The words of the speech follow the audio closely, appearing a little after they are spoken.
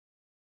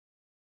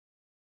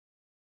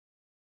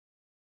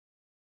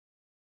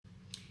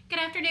Good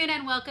afternoon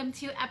and welcome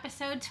to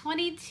episode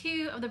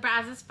 22 of the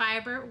Brazos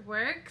Fiber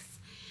Works.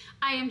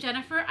 I am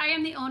Jennifer. I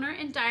am the owner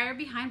and dyer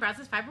behind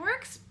Brazos Fiber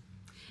Works.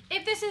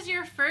 If this is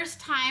your first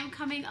time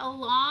coming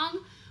along,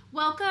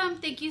 welcome.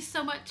 Thank you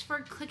so much for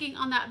clicking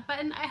on that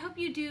button. I hope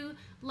you do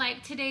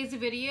like today's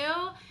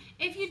video.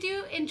 If you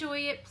do enjoy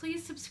it,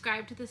 please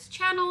subscribe to this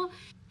channel.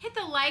 Hit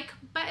the like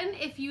button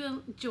if you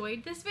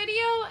enjoyed this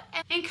video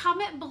and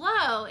comment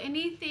below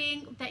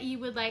anything that you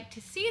would like to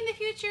see in the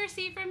future,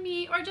 see from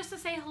me, or just to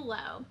say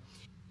hello.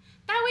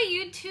 That way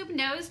YouTube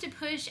knows to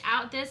push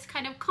out this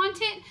kind of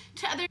content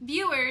to other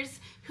viewers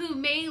who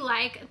may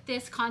like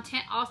this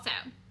content also.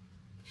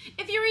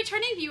 If you're a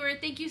returning viewer,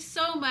 thank you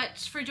so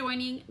much for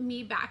joining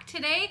me back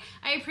today.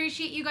 I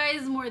appreciate you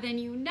guys more than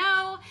you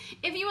know.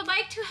 If you would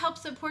like to help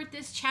support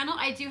this channel,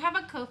 I do have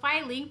a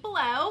Ko-Fi link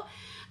below.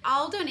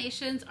 All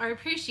donations are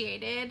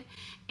appreciated,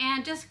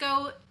 and just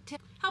go to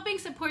helping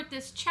support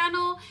this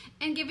channel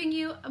and giving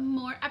you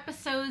more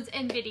episodes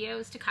and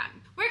videos to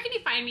come. Where can you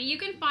find me? You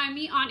can find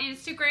me on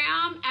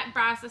Instagram at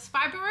Brazos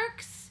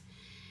Fiberworks.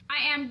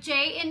 I am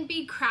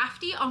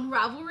jnbcrafty on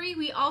Ravelry.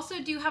 We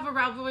also do have a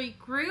Ravelry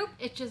group,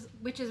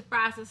 which is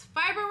Brazos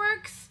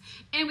Fiberworks,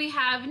 and we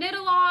have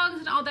knit-alongs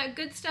and all that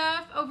good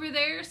stuff over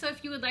there. So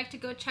if you would like to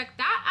go check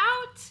that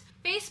out.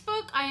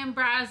 Facebook, I am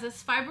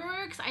Brazos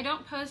Fiberworks. I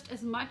don't post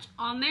as much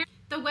on there.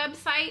 The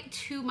website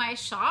to my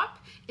shop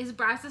is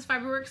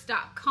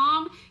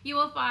brazosfiberworks.com. You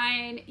will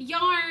find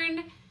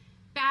yarn,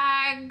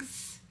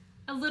 bags,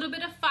 a little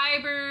bit of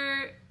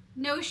fiber,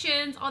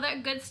 notions, all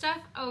that good stuff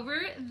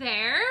over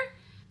there.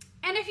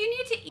 And if you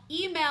need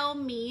to email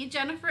me,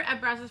 Jennifer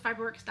at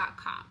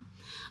brazosfiberworks.com.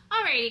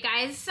 Alrighty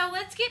guys, so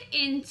let's get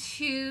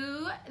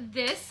into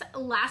this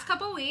last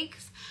couple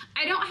weeks.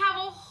 I don't have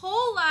a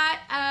whole lot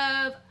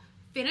of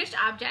finished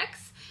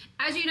objects.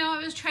 As you know, I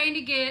was trying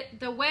to get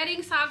the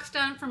wedding socks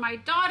done for my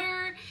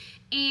daughter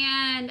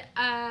and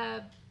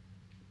a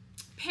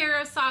pair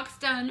of socks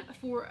done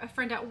for a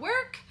friend at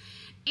work,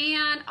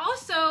 and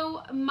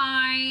also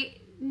my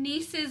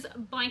niece's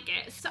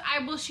blanket. So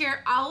I will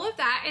share all of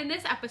that in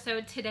this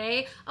episode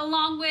today,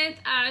 along with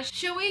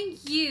showing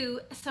you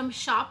some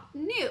shop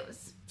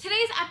news.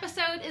 Today's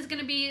episode is going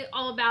to be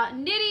all about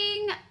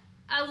knitting,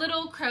 a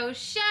little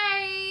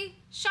crochet,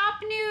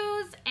 shop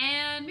news,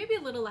 and maybe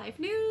a little life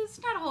news,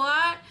 not a whole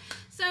lot.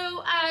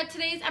 So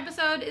today's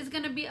episode is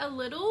gonna be a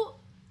little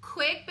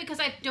quick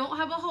because I don't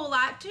have a whole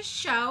lot to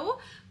show,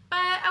 but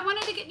I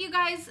wanted to get you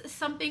guys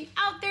something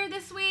out there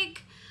this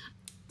week.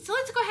 So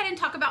let's go ahead and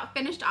talk about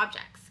finished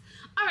objects.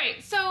 All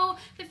right, so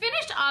the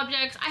finished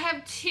objects, I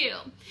have two,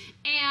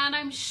 and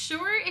I'm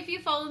sure if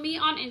you follow me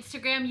on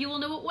Instagram, you will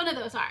know what one of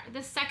those are.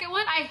 The second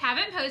one I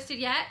haven't posted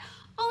yet,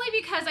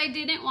 only because I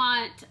didn't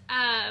want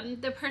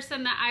the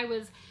person that I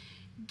was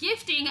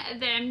gifting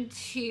them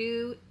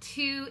to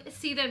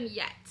see them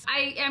yet.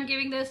 I am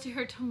giving those to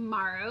her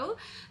tomorrow,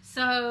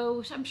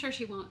 so I'm sure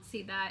she won't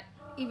see that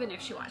even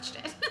if she watched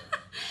it.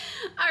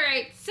 All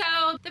right, so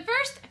the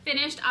first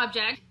finished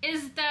object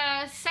is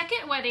the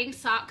second wedding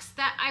socks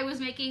that I was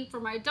making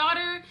for my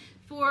daughter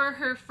for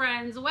her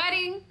friend's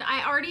wedding.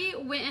 I already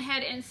went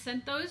ahead and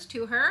sent those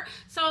to her,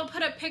 so I'll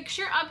put a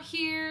picture up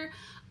here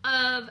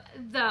of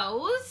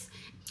those.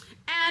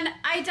 And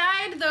I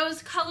dyed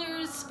those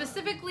colors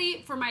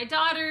specifically for my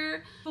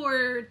daughter,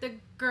 for the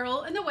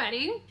girl in the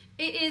wedding.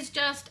 It is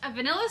just a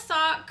vanilla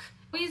sock.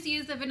 I always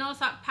use the vanilla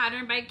sock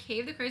pattern by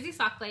Cave the Crazy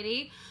Sock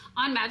Lady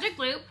on Magic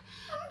Loop.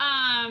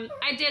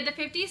 I did the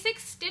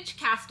 56 stitch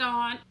cast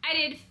on. I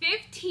did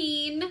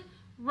 15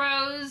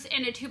 rows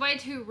in a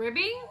 2x2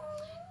 ribbing,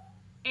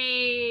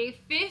 a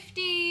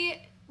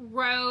 50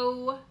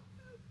 row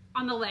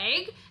on the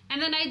leg,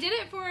 and then I did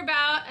it for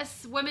about a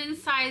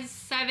women's size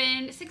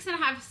 7,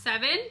 6.5,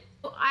 7.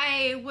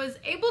 I was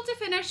able to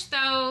finish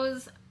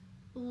those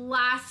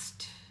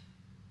last,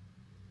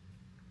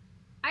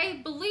 I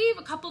believe,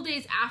 a couple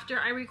days after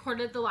I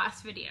recorded the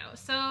last video,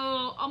 so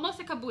almost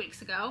a couple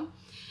weeks ago,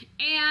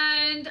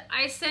 and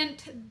I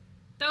sent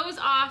those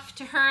off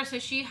to her, so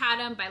she had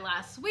them by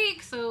last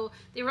week, so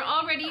they were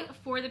all ready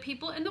for the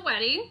people in the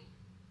wedding.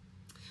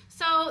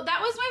 So that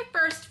was my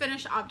first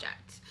finished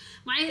object.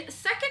 My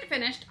second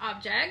finished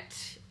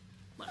object,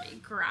 let me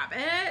grab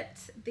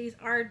it. These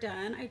are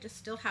done. I just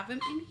still have them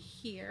in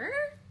here.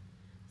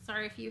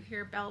 Sorry if you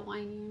hear bell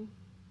whining.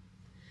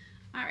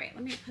 All right,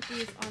 let me put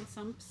these on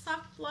some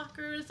sock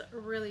blockers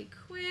really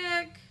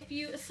quick. If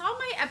you saw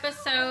my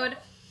episode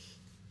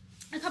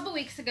a couple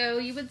weeks ago,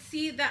 you would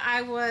see that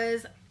I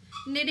was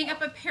knitting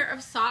up a pair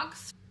of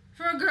socks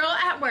for a girl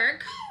at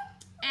work,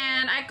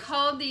 and I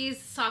called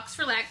these socks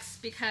for Lex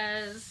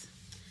because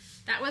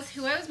that was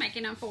who I was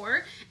making them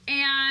for,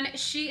 and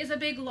she is a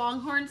big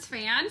Longhorns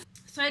fan.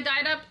 So I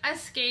dyed up a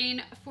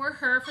skein for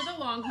her for the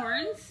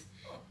Longhorns,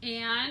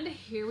 and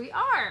here we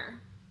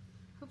are.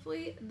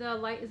 Hopefully the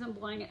light isn't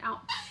blowing it out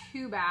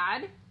too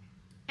bad.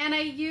 And I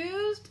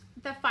used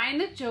the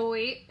Find the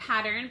Joy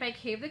pattern by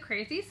Cave the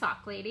Crazy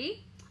Sock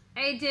Lady.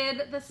 I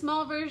did the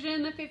small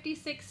version, the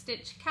 56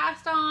 stitch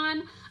cast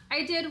on.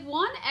 I did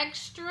one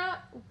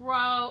extra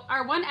row,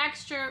 or one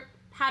extra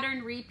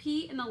pattern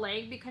repeat in the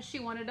leg because she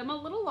wanted them a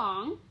little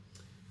long.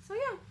 So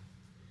yeah,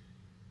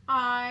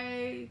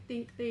 I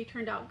think they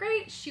turned out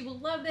great. She will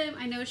love them.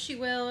 I know she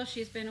will.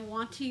 She's been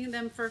wanting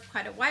them for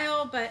quite a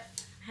while, but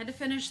I had to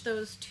finish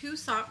those 2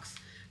 socks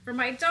for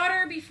my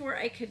daughter before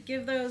I could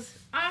give those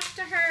off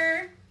to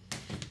her.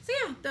 So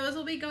yeah, those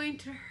will be going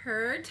to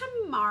her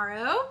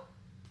tomorrow.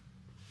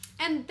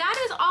 And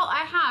that is all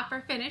I have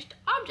for finished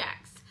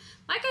objects.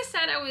 Like I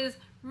said, I was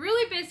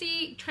really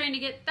busy trying to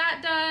get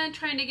that done,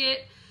 trying to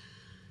get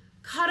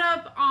caught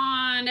up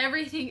on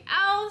everything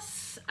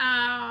else.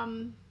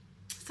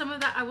 Some of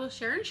that I will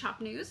share in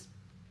shop news.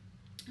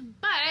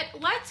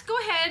 But let's go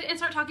ahead and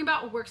start talking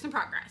about works in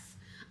progress.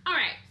 All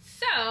right,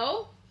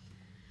 so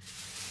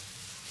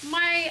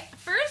my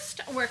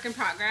first work in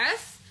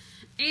progress,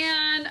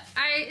 and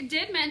I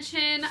did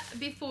mention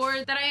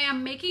before that I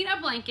am making a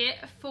blanket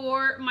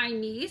for my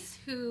niece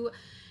who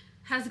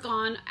has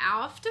gone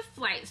off to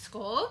flight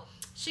school.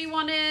 She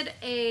wanted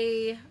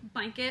a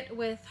blanket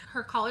with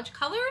her college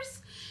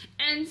colors.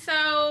 And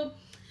so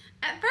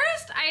at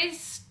first I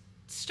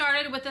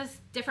started with this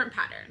different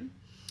pattern.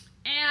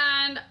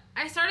 And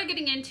I started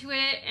getting into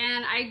it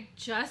and I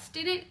just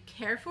didn't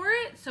care for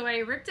it. So I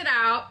ripped it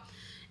out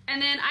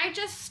and then I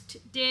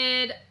just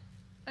did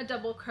a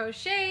double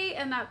crochet,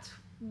 and that's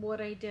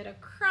what I did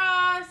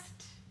across.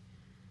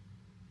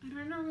 I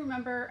don't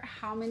remember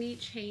how many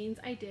chains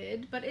I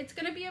did, but it's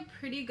gonna be a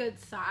pretty good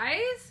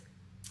size.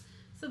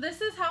 So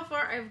this is how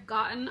far I've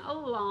gotten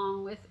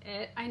along with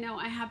it. I know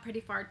I have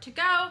pretty far to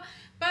go,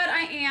 but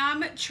I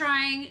am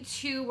trying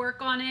to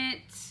work on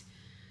it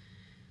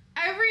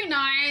every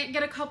night,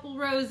 get a couple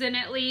rows in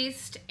at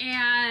least,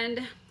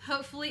 and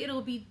hopefully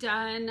it'll be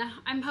done.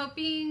 I'm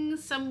hoping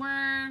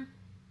somewhere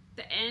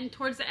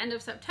towards the end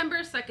of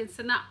September so I can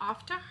send that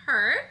off to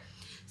her.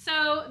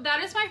 So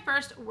that is my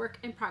first work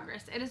in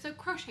progress. It is a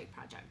crochet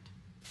project.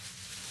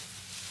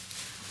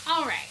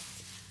 All right,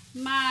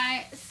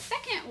 my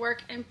second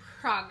work in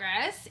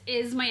progress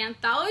is my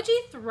Anthology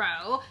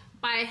throw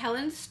by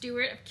Helen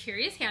Stewart of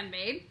Curious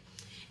Handmade.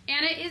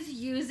 And it is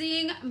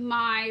using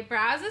my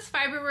Brazos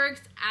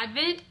Fiberworks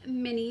Advent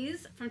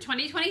Minis from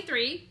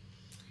 2023.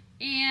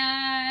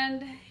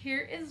 And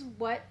here is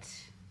what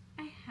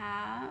I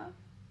have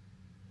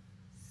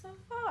so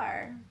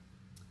far.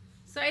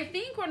 So I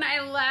think when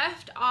I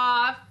left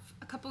off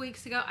a couple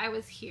weeks ago, I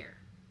was here.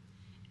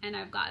 And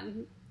I've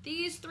gotten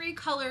these 3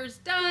 colors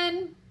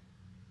done.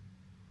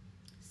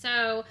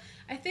 So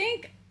I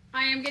think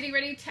I am getting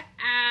ready to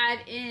add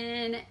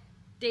in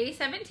day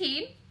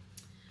 17.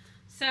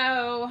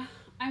 So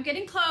I'm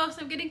getting close,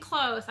 I'm getting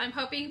close. I'm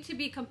hoping to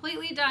be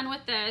completely done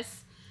with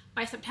this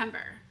by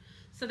September.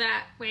 So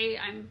that way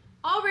I'm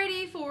all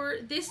ready for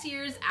this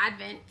year's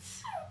Advent.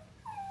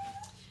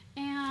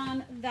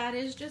 And that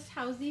is just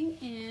housing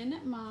in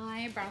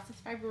my Brazos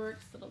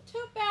Fiberworks little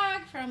tote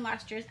bag from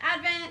last year's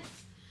Advent.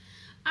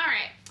 All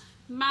right,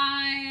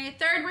 my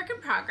third work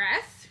in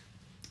progress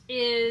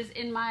is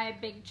in my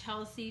big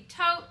Chelsea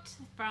tote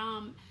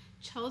from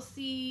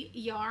Chelsea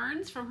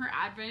Yarns from her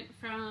Advent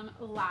from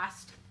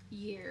last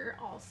year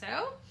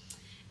also.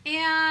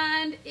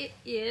 And it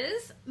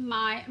is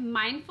my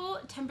Mindful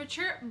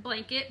Temperature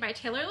Blanket by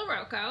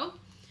LaRocco.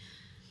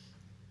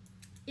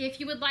 If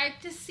you would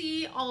like to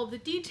see all of the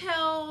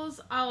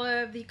details, all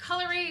of the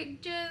color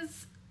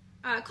ranges,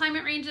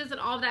 climate ranges, and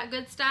all of that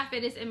good stuff,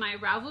 it is in my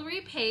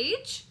Ravelry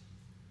page.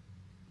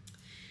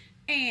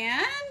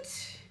 And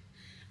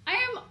I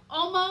am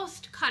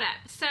almost caught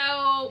up.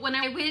 So when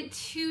I went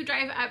to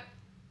drive up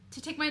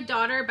to take my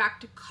daughter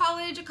back to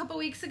college a couple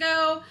weeks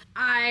ago,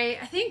 I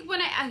think when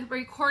I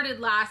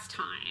recorded last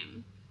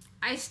time,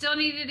 I still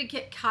needed to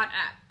get caught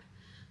up.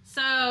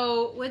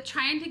 So with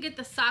trying to get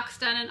the socks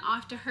done and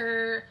off to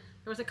her,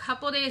 there was a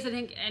couple days I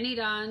didn't get any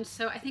done.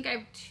 So I think I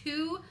have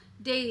 2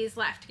 days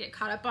left to get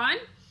caught up on.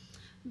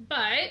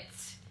 But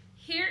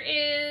here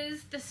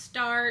is the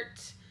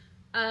start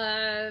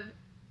of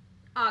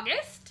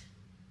August.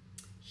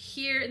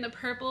 Here in the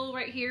purple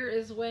right here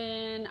is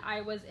when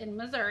I was in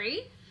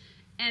Missouri.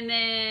 And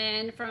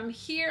then from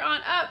here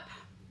on up,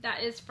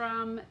 that is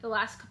from the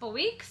last couple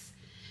weeks.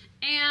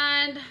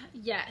 And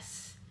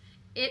yes,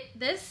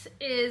 this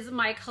is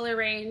my color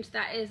range.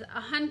 That is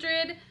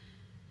 100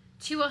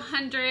 to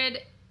 100.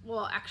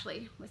 Well,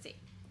 actually, let's see.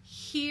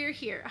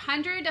 Here,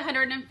 100 to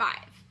 105.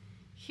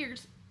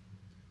 Here's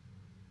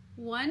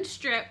one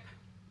strip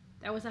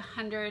that was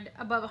 100,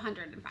 above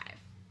 105.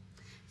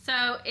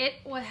 So it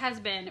has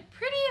been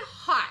pretty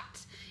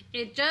hot.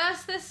 It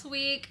just this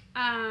week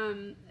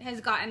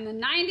has gotten the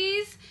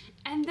 90s,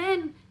 and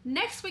then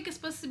next week is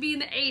supposed to be in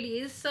the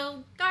 80s.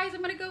 So guys,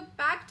 I'm gonna go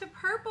back to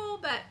purple,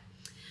 but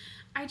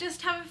I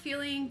just have a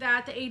feeling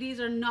that the 80s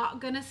are not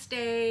gonna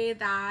stay,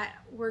 that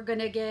we're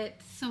gonna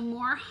get some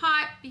more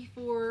hot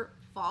before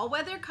fall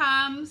weather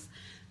comes.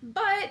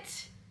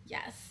 But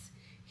yes,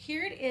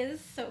 here it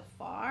is so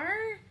far.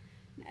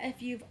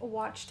 If you've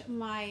watched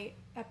my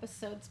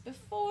episodes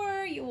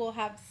before, you will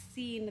have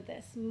seen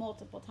this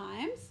multiple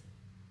times.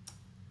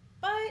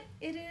 But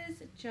it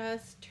is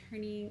just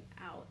turning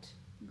out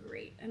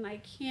great. And I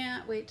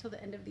can't wait till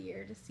the end of the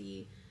year to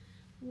see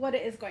what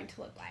it is going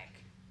to look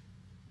like.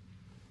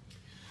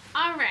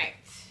 All right.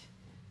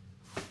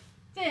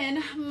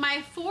 Then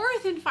my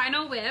fourth and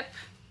final WIP,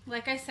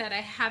 like I said,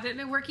 I haven't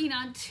been working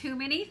on too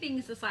many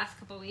things this last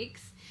couple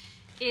weeks,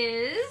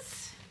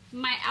 is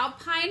my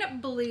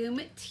Alpine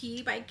Bloom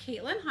Tee by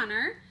Caitlin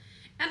Hunter.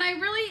 And I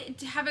really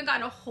haven't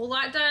gotten a whole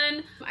lot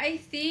done. I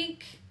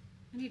think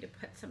I need to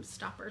put some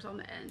stoppers on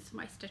the end so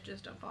my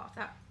stitches don't fall off.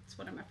 That's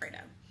what I'm afraid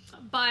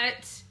of.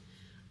 But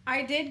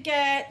I did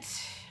get,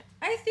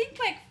 I think,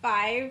 like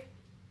 5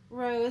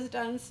 rows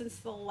done since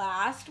the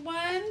last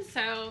one.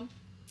 So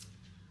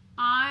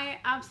I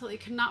absolutely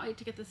cannot wait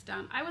to get this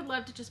done. I would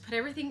love to just put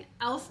everything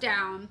else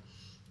down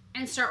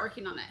and start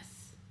working on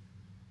this.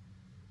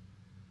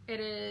 It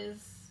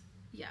is,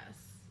 yes.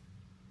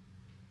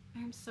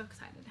 I'm so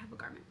excited to have a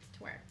garment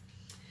to wear.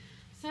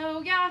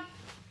 So yeah,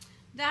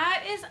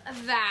 that is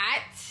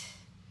that.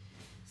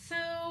 So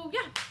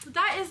yeah,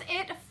 that is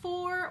it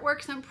for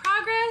works in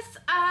progress.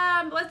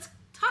 Let's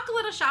talk a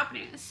little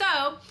shopping.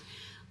 So,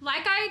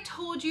 like I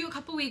told you a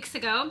couple weeks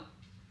ago,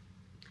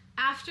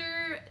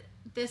 after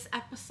this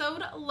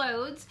episode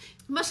loads,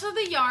 most of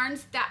the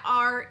yarns that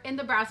are in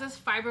the Brazos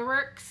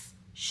Fiberworks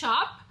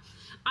shop,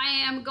 I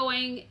am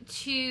going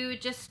to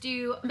just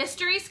do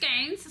mystery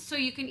skeins. So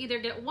you can either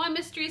get 1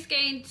 mystery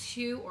skein,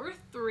 2, or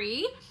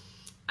 3.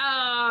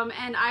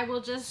 And I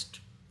will just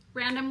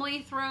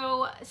randomly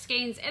throw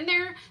skeins in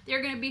there.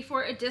 They're going to be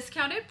for a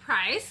discounted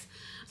price.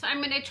 So I'm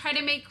going to try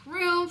to make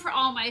room for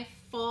all my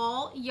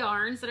fall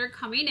yarns that are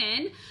coming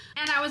in.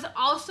 And I was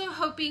also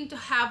hoping to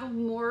have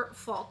more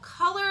fall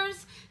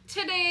colors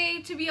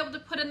today to be able to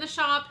put in the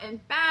shop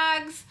and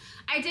bags.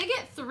 I did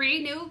get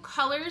 3 new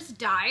colors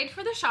dyed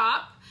for the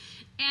shop.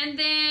 And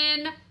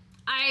then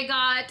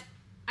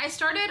I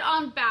started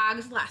on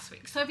bags last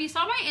week. So if you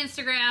saw my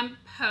Instagram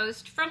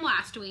post from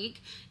last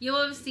week, you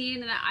will have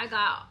seen that I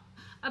got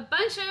a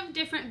bunch of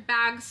different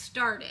bags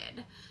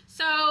started.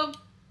 So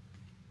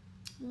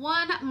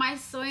one, my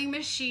sewing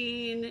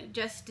machine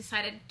just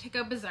decided to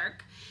go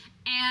berserk,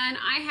 and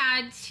I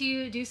had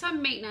to do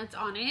some maintenance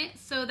on it,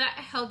 so that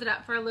held it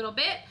up for a little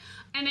bit.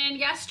 And then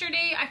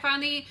yesterday I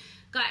finally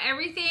got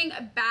everything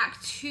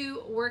back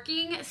to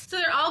working. So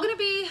they're all gonna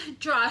be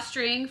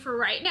drawstring for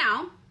right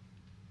now.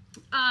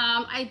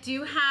 I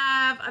do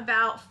have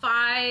about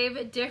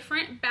 5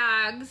 different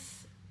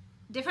bags,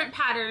 different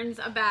patterns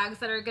of bags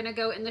that are gonna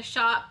go in the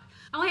shop.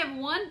 I only have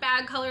 1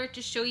 bag color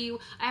to show you.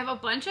 I have a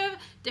bunch of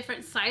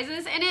different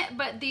sizes in it,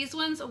 but these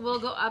ones will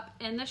go up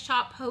in the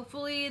shop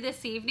hopefully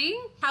this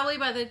evening. Probably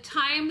by the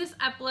time this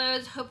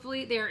uploads,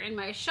 hopefully they're in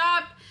my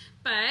shop,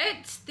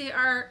 but they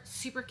are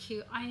super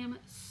cute. I am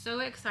so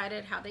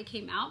excited how they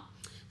came out.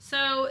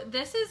 So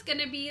this is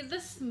gonna be the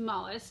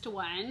smallest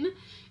one,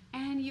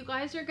 and you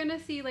guys are gonna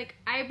see, like,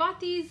 I bought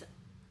this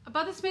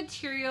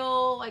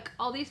material, like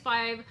all these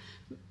 5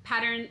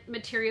 pattern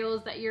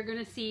materials that you're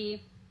gonna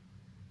see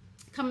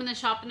come in the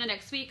shop in the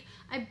next week.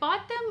 I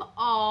bought them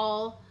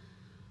all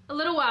a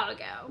little while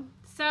ago,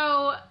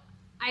 so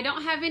I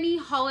don't have any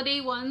holiday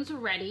ones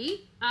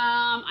ready.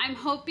 I'm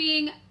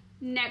hoping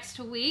next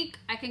week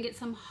I can get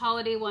some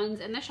holiday ones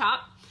in the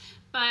shop,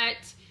 but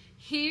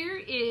here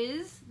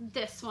is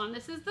this one.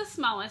 This is the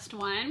smallest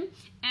one,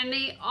 and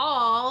they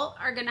all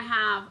are gonna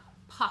have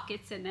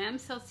pockets in them.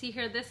 So see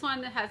here, this one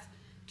that has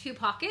 2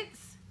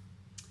 pockets,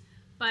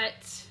 but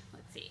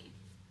let's see.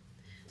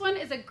 This one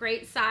is a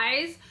great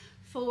size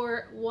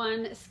for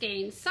 1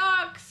 skein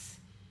socks.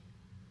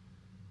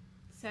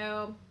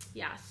 So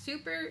yeah,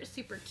 super,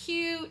 super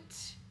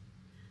cute,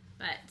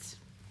 but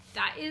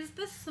that is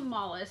the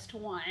smallest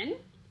one.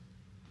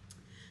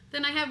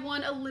 Then I have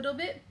one a little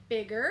bit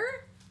bigger,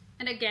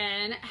 and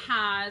again,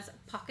 has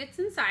pockets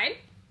inside.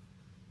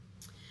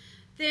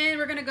 Then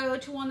we're gonna go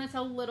to one that's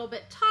a little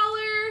bit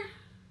taller,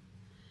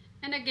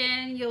 and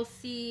again, you'll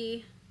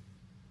see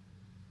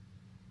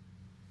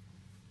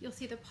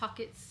the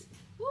pockets,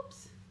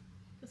 whoops.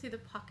 You'll see the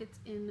pockets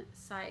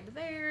inside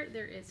there.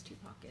 There is 2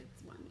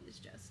 pockets. One is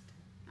just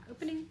not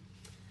opening.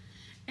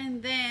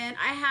 And then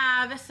I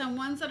have some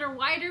ones that are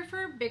wider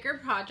for bigger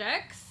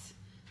projects.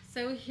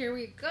 So here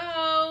we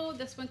go.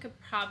 This one could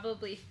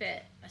probably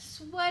fit a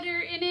sweater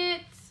in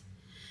it.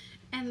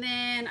 And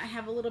then I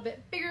have a little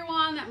bit bigger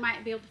one that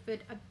might be able to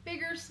fit a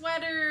bigger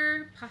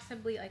sweater,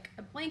 possibly like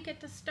a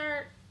blanket to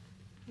start.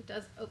 It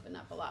does open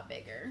up a lot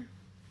bigger.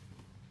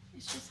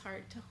 It's just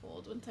hard to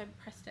hold once I've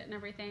pressed it and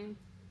everything.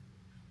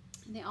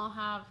 And they all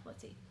have,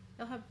 let's see,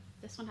 they'll have,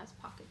 this one has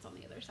pockets on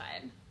the other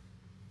side.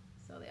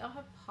 So they all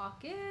have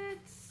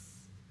pockets,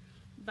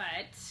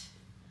 but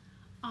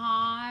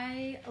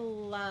I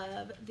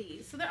love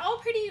these. So they're all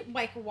pretty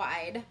like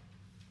wide.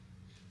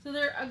 So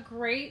they're a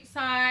great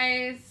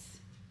size,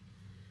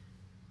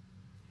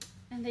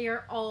 and they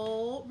are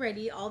all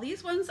ready. All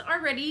these ones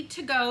are ready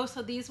to go.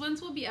 So these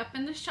ones will be up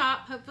in the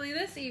shop hopefully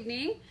this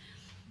evening.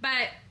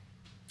 But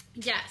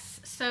yes,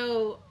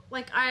 so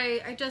like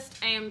I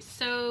am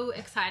so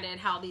excited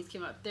how these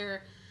came up.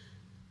 They're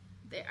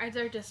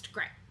just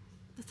great.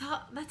 That's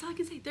all I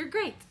can say. They're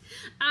great.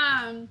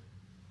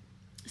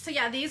 So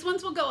yeah, these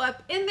ones will go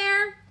up in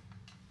there.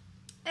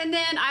 And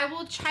then I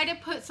will try to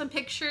put some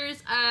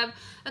pictures of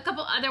a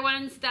couple other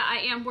ones that I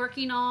am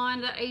working on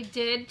that I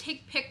did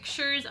take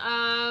pictures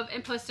of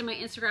and posted on my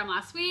Instagram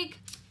last week.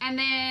 And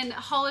then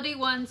holiday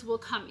ones will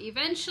come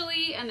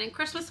eventually. And then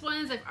Christmas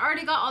ones, I've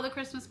already got all the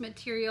Christmas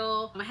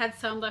material. I had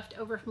some left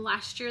over from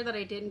last year that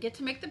I didn't get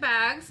to make the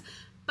bags.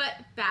 But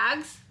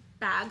bags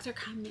are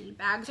coming.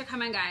 Bags are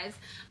coming, guys.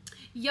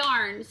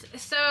 Yarns.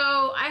 So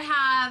I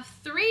have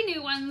 3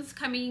 new ones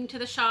coming to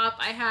the shop.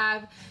 I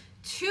have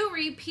 2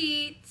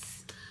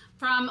 repeats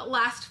from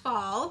last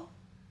fall,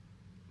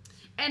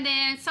 and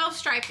then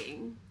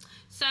self-striping.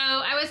 So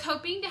I was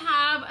hoping to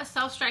have a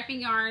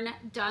self-striping yarn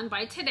done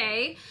by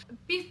today.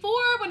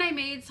 Before, when I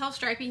made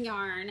self-striping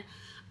yarn,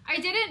 I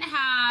didn't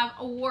have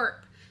a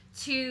warp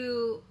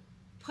to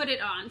put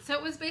it on. So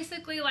it was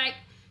basically like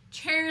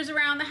chairs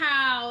around the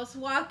house,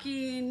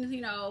 walking,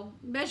 you know,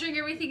 measuring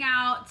everything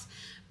out.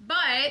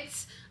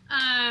 But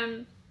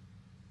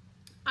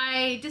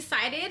I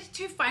decided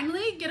to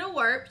finally get a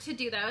warp to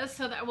do those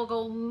so that will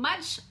go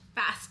much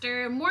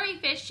faster, more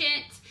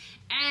efficient,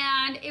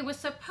 and it was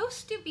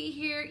supposed to be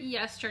here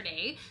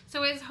yesterday.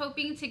 So I was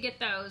hoping to get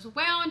those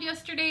wound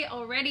yesterday,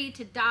 all ready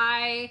to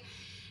dye,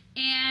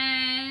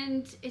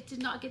 and it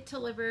did not get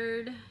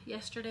delivered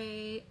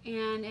yesterday,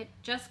 and it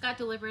just got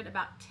delivered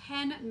about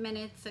 10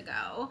 minutes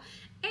ago,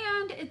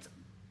 and it's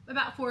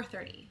about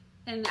 4:30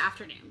 in the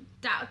afternoon.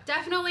 That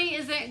definitely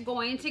isn't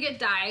going to get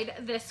dyed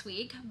this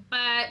week,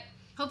 but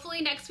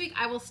hopefully next week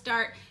I will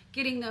start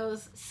getting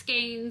those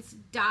skeins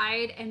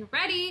dyed and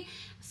ready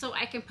so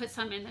I can put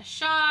some in the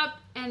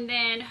shop, and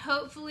then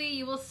hopefully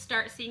you will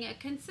start seeing a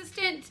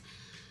consistent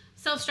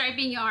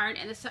self-striping yarn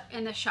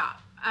in the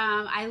shop.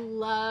 I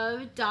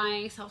love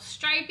dyeing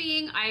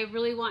self-striping. I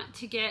really want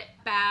to get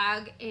a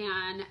bag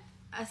and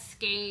a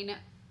skein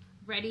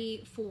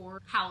ready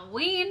for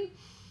Halloween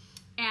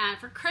and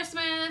for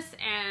Christmas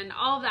and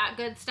all of that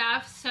good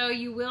stuff. So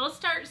you will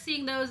start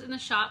seeing those in the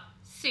shop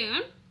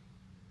soon.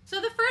 So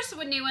the first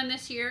new one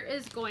this year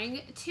is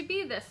going to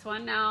be this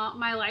one. Now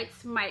my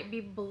lights might be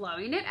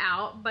blowing it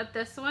out, but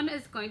this one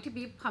is going to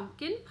be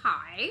pumpkin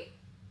pie.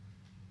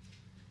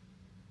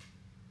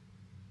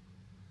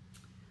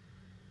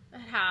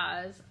 It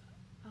has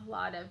a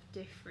lot of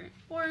different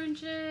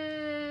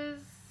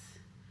oranges,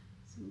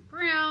 some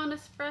brown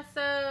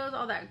espressos,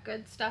 all that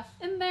good stuff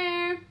in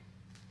there.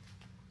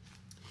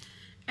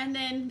 And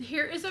then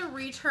here is a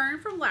return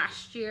from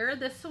last year.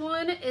 This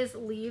one is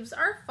Leaves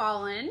Are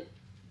Fallen.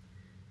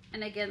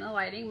 And again, the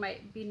lighting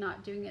might be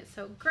not doing it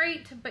so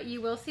great, but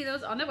you will see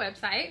those on the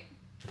website.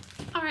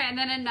 All right, and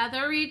then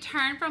another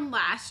return from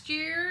last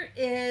year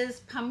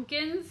is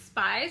Pumpkin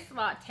Spice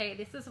Latte.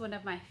 This is one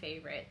of my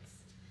favorites.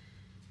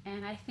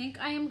 And I think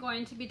I am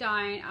going to be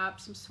dyeing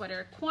up some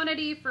sweater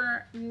quantity.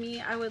 For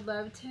me, I would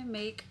love to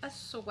make a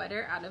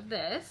sweater out of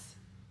this.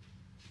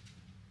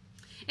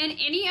 And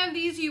any of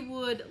these you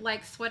would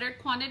like sweater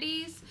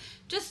quantities,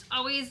 just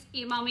always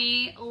email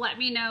me, let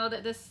me know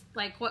that this,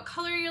 like what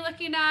color you're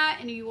looking at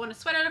and you want a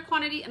sweater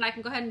quantity, and I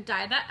can go ahead and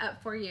dye that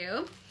up for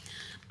you.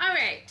 All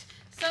right,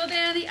 so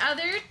then the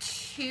other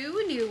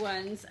 2 new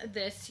ones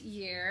this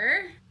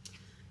year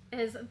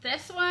is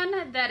this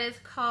one that is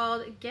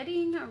called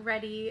Getting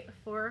Ready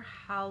for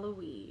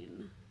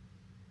Halloween.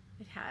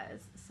 It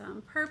has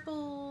some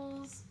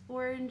purples,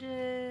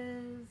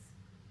 oranges,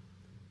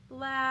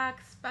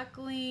 black,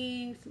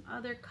 speckling, some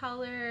other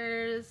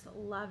colors.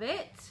 Love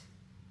it.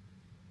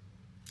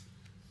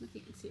 If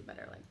you can see it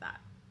better like that.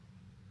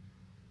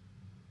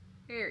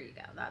 There you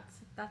go.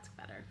 That's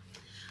better.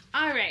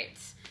 All right.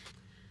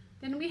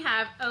 Then we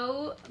have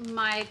Oh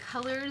My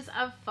Colors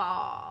of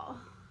Fall.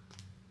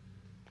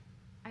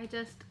 I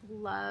just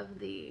love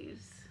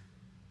these.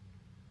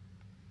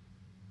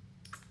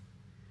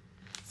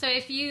 So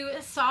if you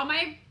saw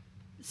my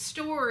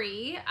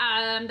story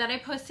that I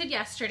posted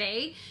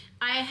yesterday,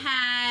 I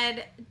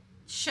had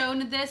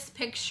shown this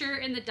picture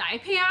in the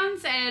dye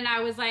pans, and I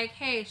was like,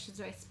 hey,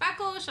 should I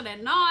speckle? Should I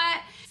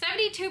not?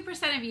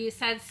 72% of you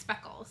said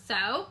speckle.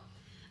 So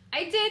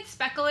I did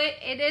speckle it.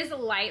 It is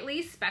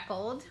lightly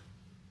speckled.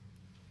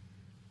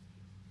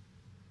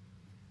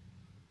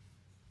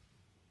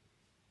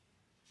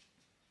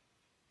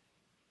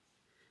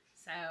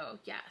 So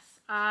yes,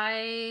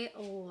 I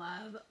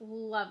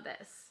love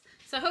this.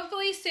 So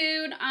hopefully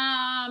soon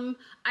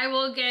I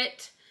will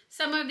get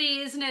some of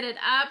these knitted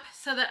up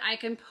so that I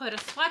can put a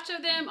swatch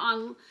of them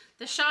on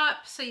the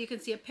shop so you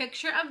can see a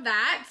picture of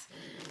that.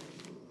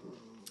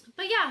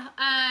 But yeah,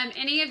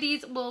 any of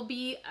these will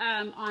be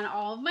on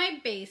all of my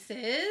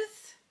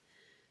bases.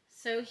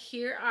 So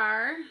here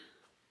are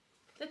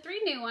the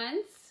 3 new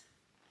ones.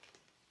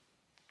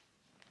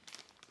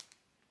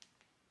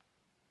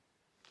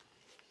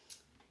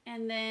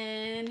 And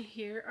then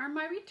here are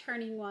my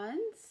returning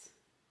ones.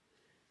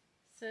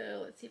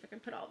 So let's see if I can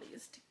put all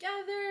these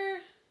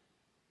together.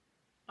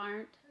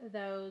 Aren't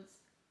those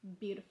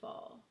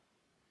beautiful?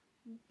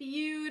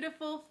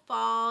 Beautiful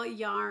fall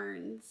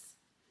yarns.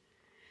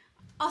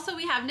 Also,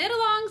 we have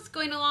knit-alongs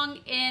going along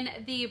in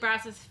the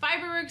Brazos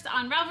Fiberworks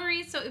on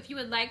Ravelry. So if you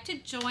would like to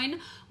join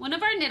one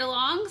of our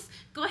knit-alongs,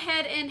 go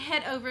ahead and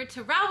head over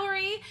to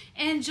Ravelry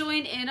and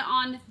join in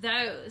on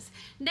those.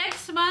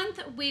 Next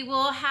month, we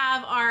will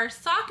have our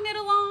sock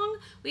knit-along.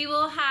 We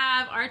will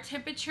have our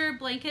temperature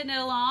blanket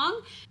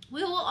knit-along.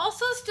 We will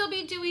also still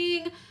be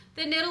doing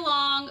the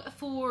knit-along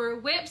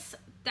for WIPs,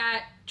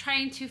 that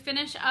trying to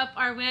finish up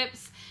our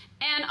WIPs.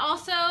 And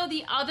also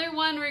the other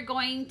one we're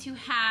going to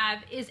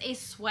have is a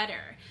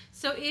sweater.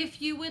 So if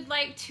you would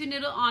like to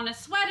knit on a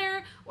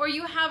sweater, or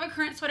you have a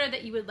current sweater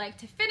that you would like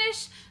to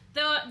finish,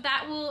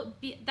 that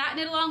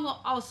knit along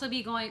will also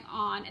be going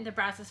on in the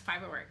Brazos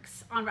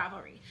Fiberworks on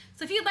Ravelry.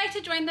 So if you'd like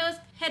to join those,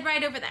 head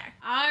right over there.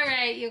 All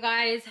right, you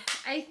guys,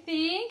 I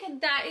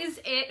think that is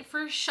it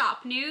for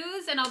shop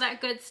news and all that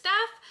good stuff.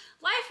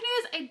 Life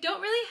news, I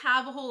don't really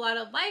have a whole lot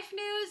of life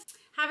news.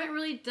 Haven't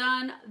really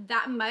done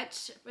that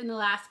much in the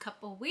last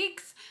couple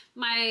weeks.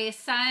 My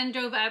son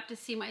drove up to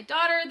see my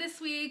daughter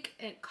this week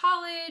at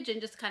college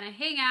and just kind of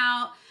hang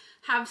out,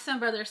 have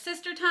some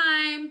brother-sister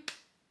time.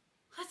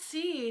 Let's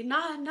see,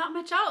 not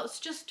much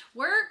else, just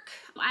work.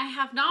 I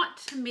have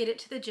not made it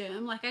to the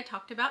gym like I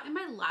talked about in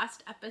my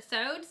last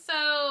episode,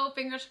 so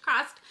fingers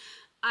crossed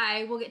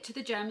I will get to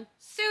the gym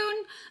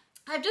soon.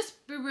 I've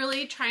just been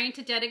really trying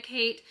to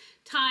dedicate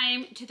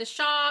time to the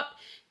shop,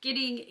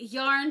 getting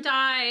yarn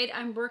dyed.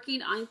 I'm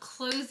working on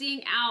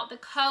closing out the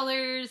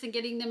colors and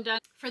getting them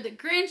done for the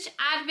Grinch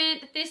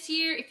Advent this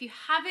year. If you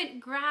haven't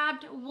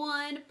grabbed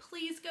one,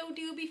 please go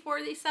do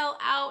before they sell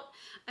out.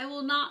 I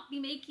will not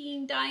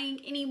be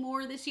dyeing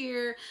anymore this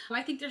year.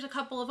 I think there's a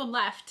couple of them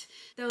left.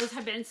 Those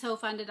have been so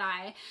fun to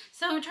dye.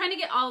 So I'm trying to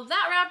get all of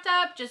that wrapped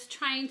up, just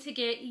trying to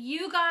get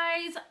you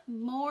guys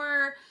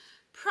more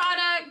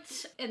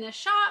product in the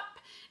shop,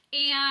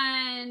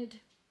 and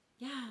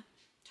yeah,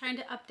 trying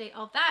to update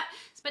all that.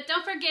 But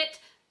don't forget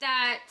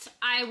that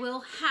I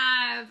will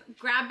have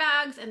grab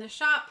bags in the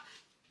shop,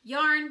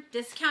 yarn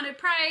discounted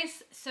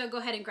price, so go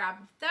ahead and grab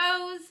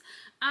those.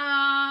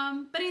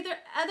 But other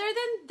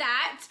than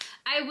that,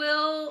 I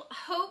will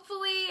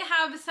hopefully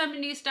have some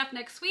new stuff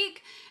next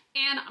week,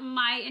 and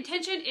my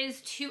intention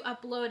is to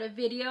upload a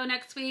video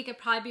next week. It'll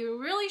probably be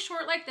really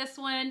short like this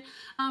one,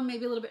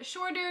 maybe a little bit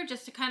shorter,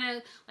 just to kind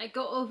of like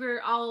go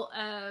over all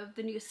of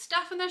the new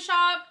stuff in the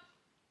shop.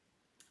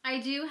 I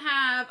do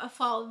have a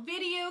fall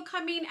video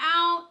coming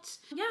out.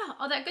 Yeah,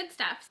 all that good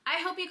stuff.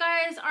 I hope you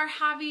guys are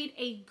having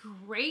a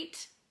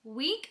great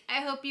week.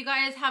 I hope you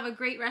guys have a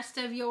great rest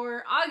of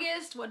your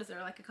August. What is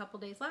there, like a couple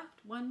days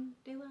left? 1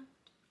 day left?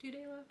 2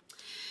 days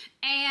left?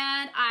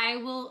 And I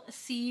will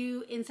see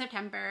you in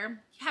September.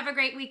 Have a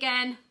great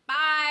weekend.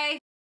 Bye.